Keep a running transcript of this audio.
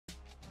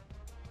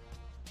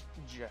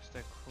just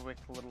a quick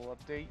little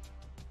update.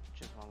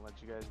 Just want to let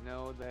you guys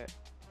know that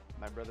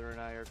my brother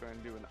and I are going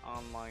to do an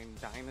online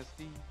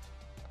Dynasty.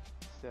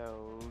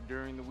 So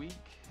during the week,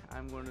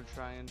 I'm going to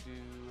try and do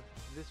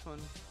this one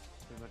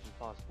as much as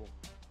possible.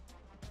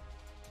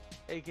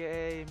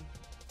 AKA,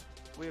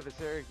 we have a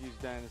Syracuse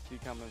Dynasty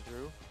coming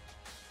through.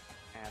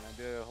 And I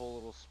did a whole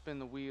little spin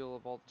the wheel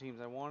of all the teams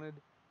I wanted.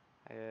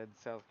 I had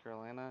South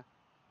Carolina,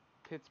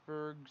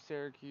 Pittsburgh,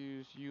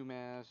 Syracuse,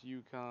 UMass,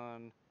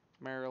 UConn,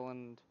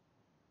 Maryland,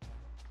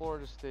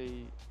 Florida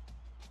State.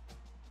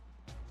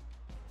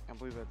 I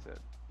believe that's it.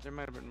 There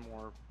might have been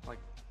more, like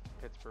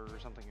Pittsburgh or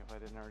something if I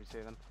didn't already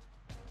say them.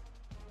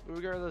 But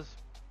regardless,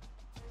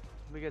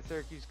 we got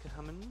Syracuse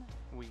coming.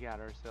 We got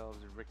ourselves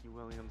Ricky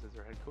Williams as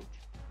our head coach.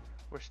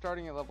 We're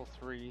starting at level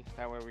 3.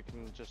 That way we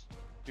can just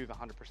do the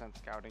 100%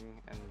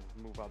 scouting and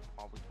move up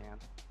while we can.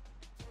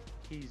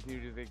 He's new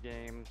to the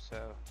game,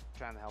 so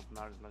trying to help him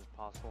out as much as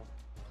possible.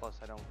 Plus,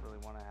 I don't really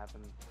want to have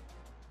him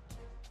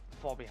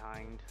fall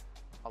behind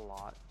a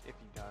lot if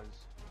he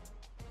does.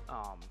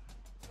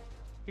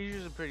 He's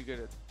usually pretty good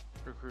at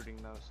recruiting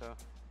though, so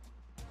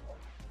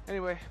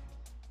anyway,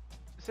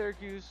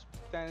 Syracuse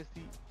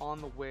Dynasty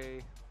on the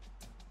way.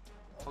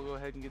 I'll go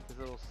ahead and get this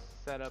little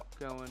setup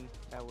going,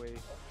 that way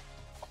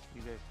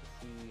you guys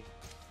can see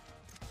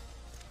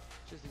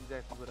just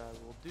exactly what I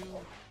will do.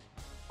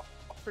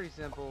 Pretty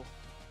simple.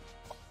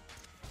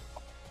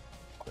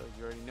 So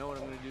you already know what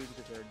I'm going to do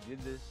because I already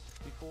did this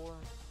before.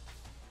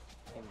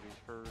 Injuries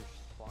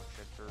first, block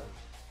shed first,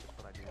 that's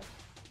what I do.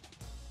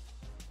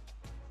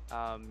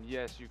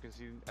 Yes, you can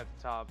see at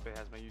the top it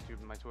has my YouTube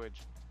and my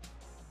Twitch.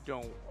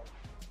 Don't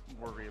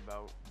worry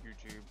about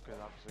YouTube because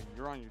obviously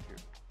you're on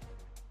YouTube.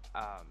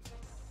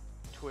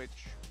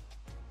 Twitch,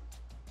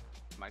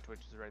 my Twitch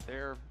is right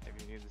there.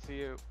 If you need to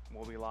see it,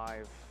 we'll be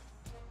live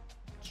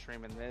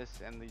streaming this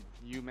and the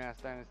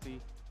UMass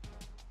Dynasty.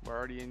 We're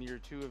already in year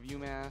 2 of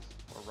UMass.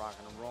 We're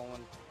rocking and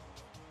rolling.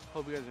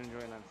 Hope you guys are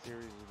enjoying that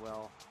series as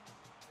well.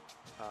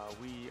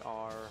 We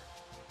are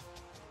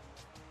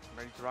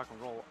ready to rock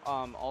and roll.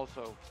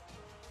 Also,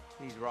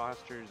 these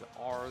rosters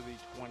are the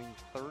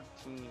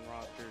 2013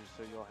 rosters,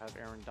 so you'll have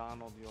Aaron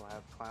Donald, you'll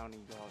have Clowney,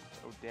 you'll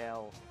have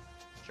Odell,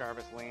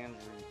 Jarvis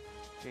Landry,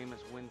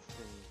 Jameis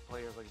Winston,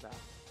 players like that.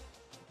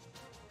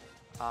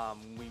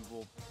 We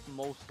will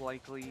most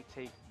likely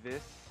take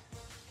this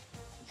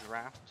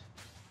draft,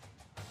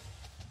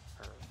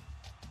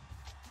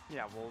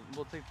 yeah,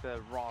 we'll take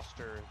the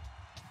roster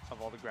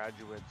of all the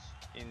graduates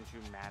into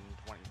Madden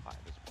 25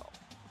 as well.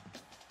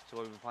 So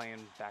we'll be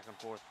playing back and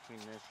forth between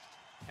this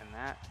and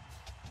that.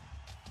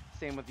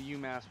 Same with the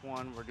UMass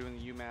one. We're doing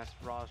the UMass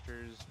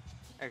rosters,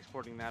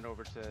 exporting that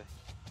over to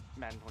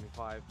Madden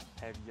 25.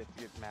 I have yet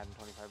to get Madden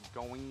 25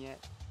 going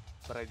yet,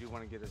 but I do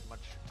want to get as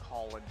much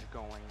college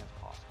going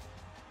as possible.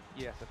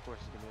 Yes, of course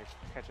it's going to be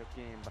a catch-up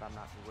game, but I'm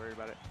not too worried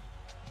about it.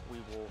 We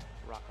will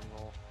rock and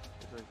roll.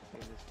 It's like to say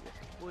this, yes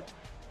it would.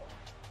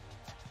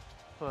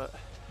 But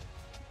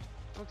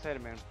I'm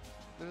excited, man.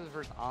 This is the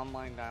first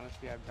online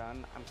Dynasty I've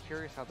done. I'm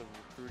curious how the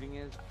recruiting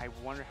is. I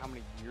wonder how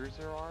many years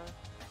there are.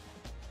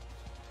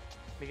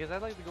 Because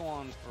I'd like to go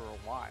on for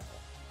a while.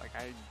 Like,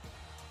 I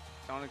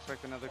don't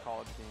expect another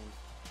college game.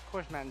 Of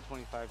course, Madden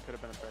 25 could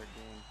have been a better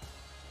game.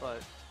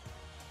 But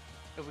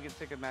if we get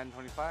sick of Madden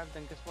 25,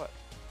 then guess what?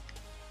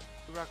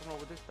 We rock and roll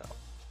with this stuff.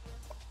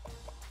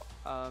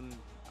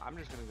 I'm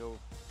just going to go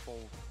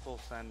full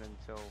send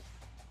until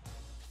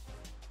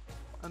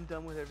I'm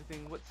done with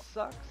everything. What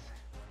sucks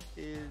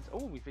is,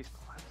 oh, we face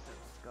Clemson,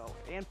 let's go,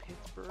 and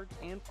Pittsburgh,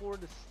 and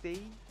Florida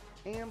State,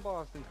 and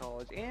Boston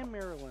College, and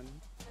Maryland.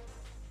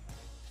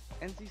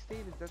 NC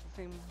State, is that the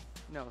same?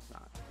 No, it's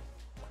not.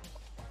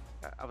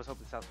 I was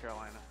hoping South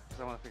Carolina,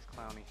 because I want to face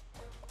Clowney.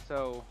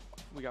 So,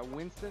 we got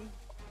Winston,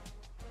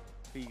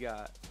 we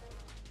got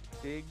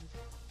Diggs,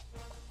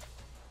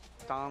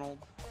 Donald,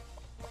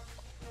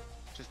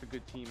 just a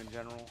good team in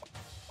general,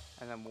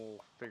 and then we'll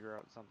figure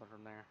out something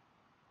from there.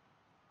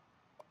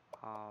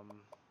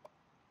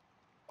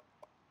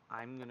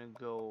 I'm gonna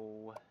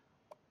go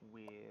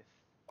with,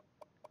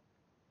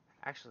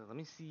 actually, let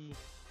me see.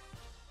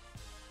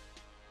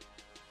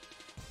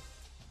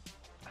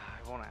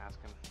 I won't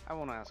ask him. I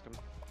won't ask him.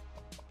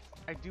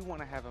 I do want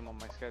to have him on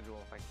my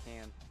schedule if I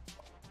can.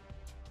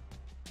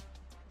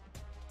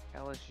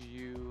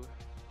 LSU.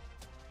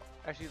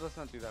 Actually, let's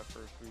not do that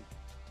first week,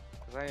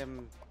 because I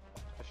am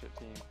a shit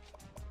team.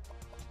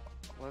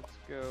 Let's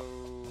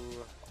go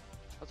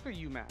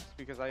UMass,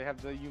 because I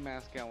have the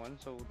UMass going,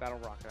 so that'll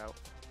rock out.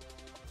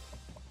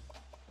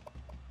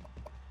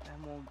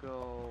 Then we'll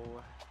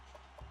go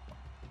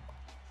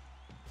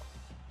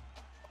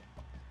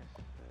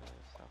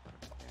South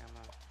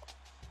Alabama,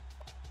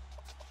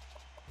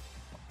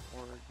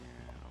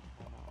 Oregon,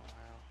 Oklahoma,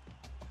 Ohio.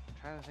 I'm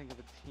trying to think of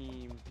a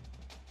team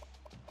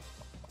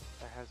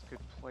that has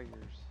good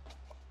players.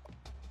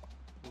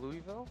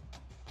 Louisville?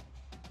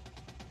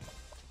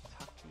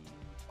 Kentucky?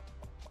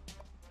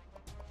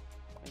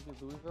 Maybe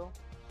Louisville?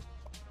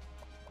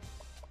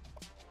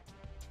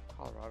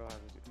 Colorado has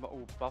a,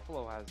 oh,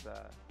 Buffalo has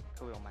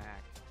Khalil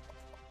Mack.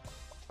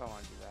 So I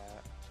want to do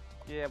that.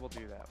 Yeah, we'll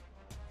do that.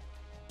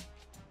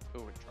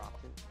 Ooh, it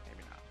dropped it.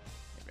 Maybe not.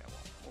 Maybe I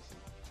won't. We'll see.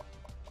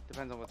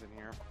 Depends on what's in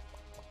here.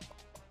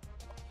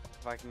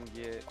 If I can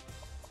get...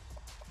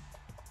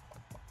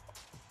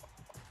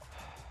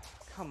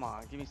 Come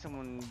on, give me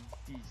someone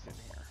decent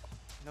here.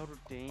 Notre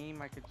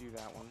Dame, I could do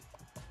that one.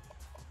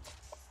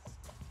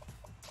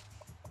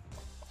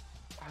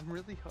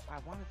 I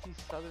want to see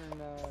Southern,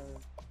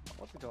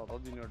 what's it called? I'll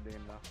do Notre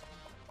Dame though.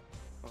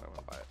 Oh, I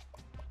went by it.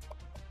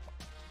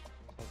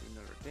 So I'll do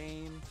Notre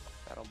Dame.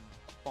 That'll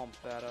bump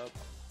that up.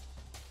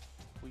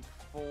 Week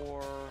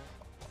 4.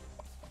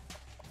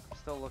 I'm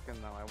still looking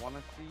though. I want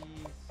to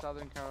see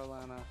Southern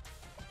Carolina.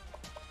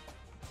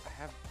 I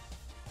have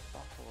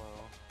Buffalo,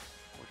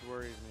 which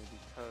worries me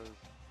because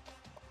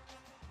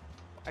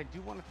I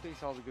do want to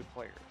face all the good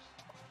players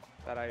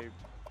that I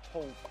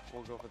hope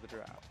will go for the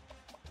draft.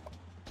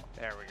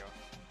 There we go.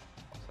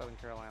 Southern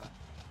Carolina.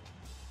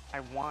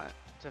 I want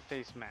to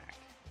face Mac.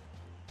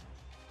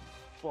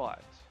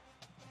 But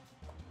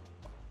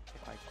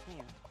if I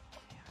can't,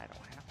 I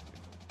don't have to.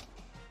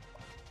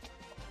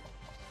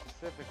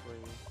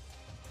 Specifically,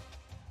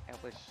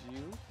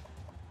 LSU.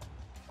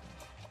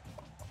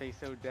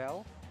 Face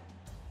Odell.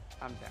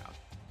 I'm down.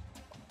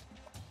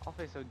 I'll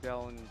face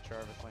Odell and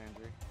Jarvis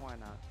Landry. Why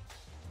not?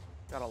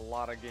 Got a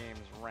lot of games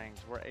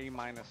ranked. We're A-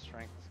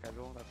 strength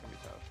schedule. That's gonna be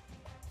tough.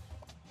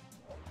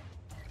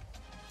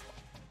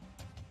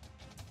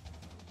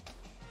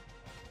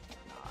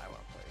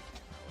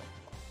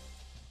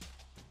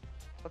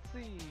 Let's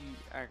see,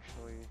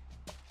 actually,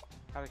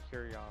 out of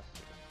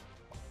curiosity,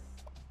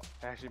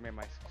 I actually made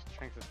my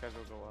strength of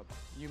schedule go up.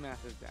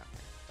 UMass is down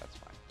here, that's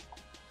fine.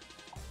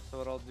 So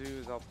what I'll do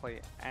is I'll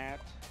play at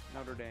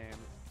Notre Dame,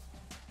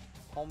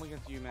 home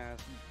against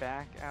UMass,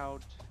 back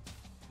out.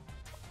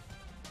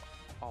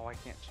 Oh, I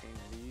can't change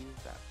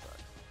these, that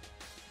sucks.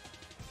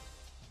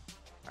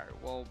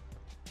 Alright, well,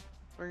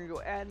 we're gonna go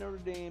at Notre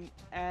Dame,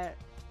 at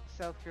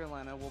South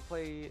Carolina. We'll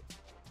play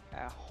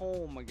at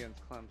home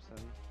against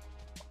Clemson.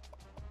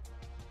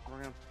 We're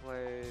gonna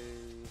play...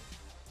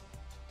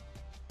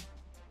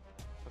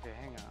 Okay,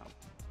 hang on.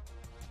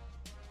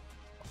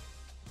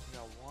 We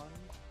got 1,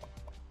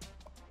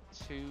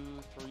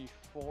 2, 3,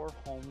 4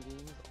 home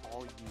games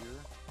all year.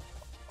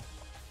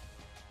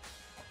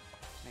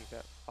 Make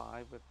that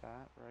 5 with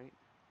that, right?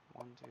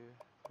 1, 2,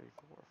 3,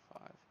 4,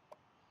 5,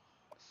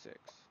 6.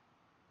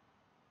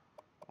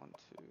 1,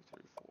 2,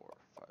 3, 4,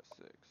 5,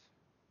 6.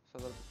 So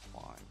that'll be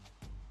fine.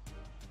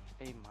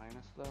 A-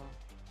 though.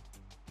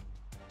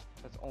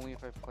 That's only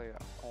if I play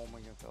at home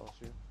against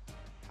LSU.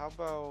 How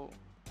about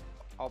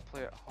I'll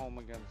play at home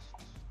against...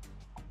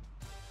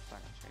 It's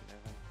not gonna change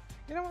anything.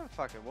 You know what?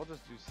 Fuck it. We'll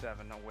just do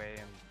 7 away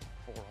and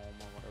 4 home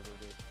or whatever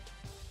it is.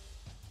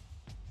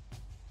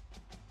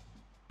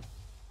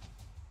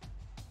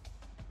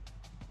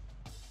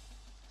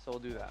 So we'll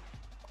do that.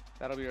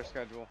 That'll be our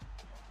schedule.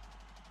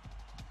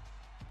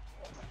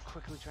 Let's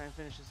quickly try and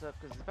finish this up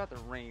because it's about to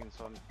rain,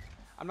 so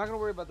I'm not going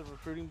to worry about the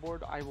recruiting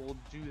board. I will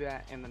do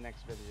that in the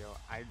next video.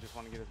 I just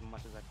want to get as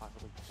much as I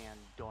possibly can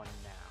done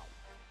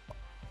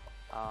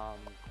now.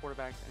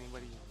 Quarterbacks,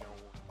 anybody? No,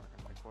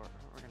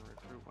 we're going to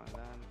recruit one of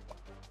them.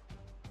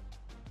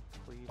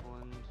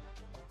 Cleveland.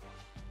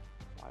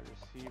 Wide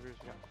receivers,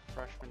 we got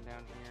freshman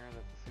down here.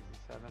 That's a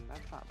 67.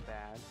 That's not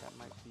bad. That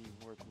might be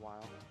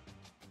worthwhile.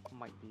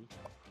 Might be.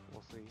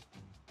 We'll see.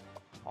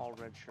 All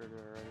redshirted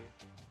already.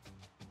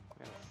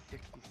 We got a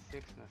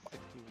 66 and a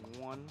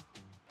 61.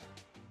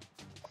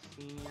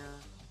 Senior,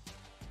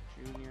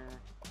 junior,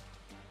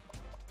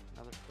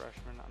 another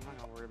freshman. I'm not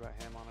gonna worry about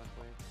him,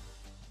 honestly.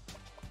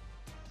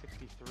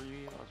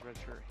 63, let's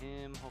redshirt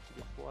him. Hope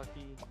he gets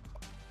lucky.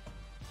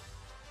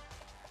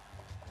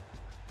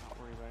 Not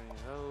worry about any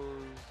of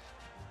those.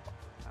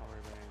 Not worry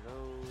about any of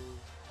those.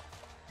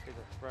 He's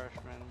a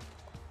freshman.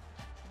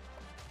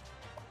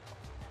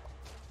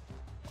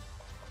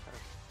 Got a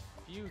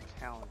few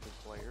talented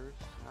players,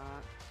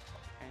 not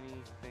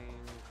anything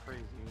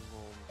crazy.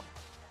 We'll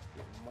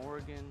get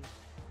Morgan,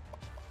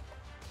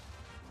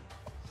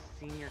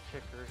 senior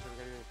kicker, so we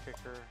gotta get a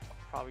kicker.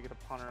 Probably get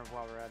a punter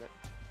while we're at it.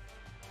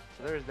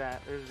 So there's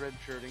that. There's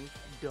redshirting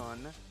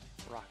done.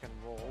 Rock and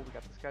roll. We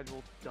got the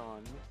schedule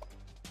done.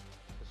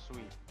 So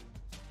sweet.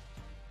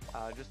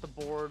 Just the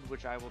board,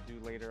 which I will do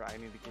later. I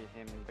need to get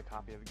him the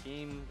copy of the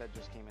game that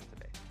just came in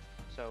today.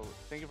 So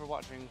thank you for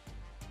watching.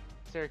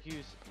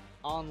 Syracuse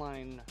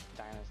Online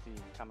Dynasty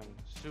coming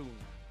soon.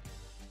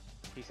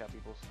 Peace out,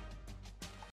 peoples.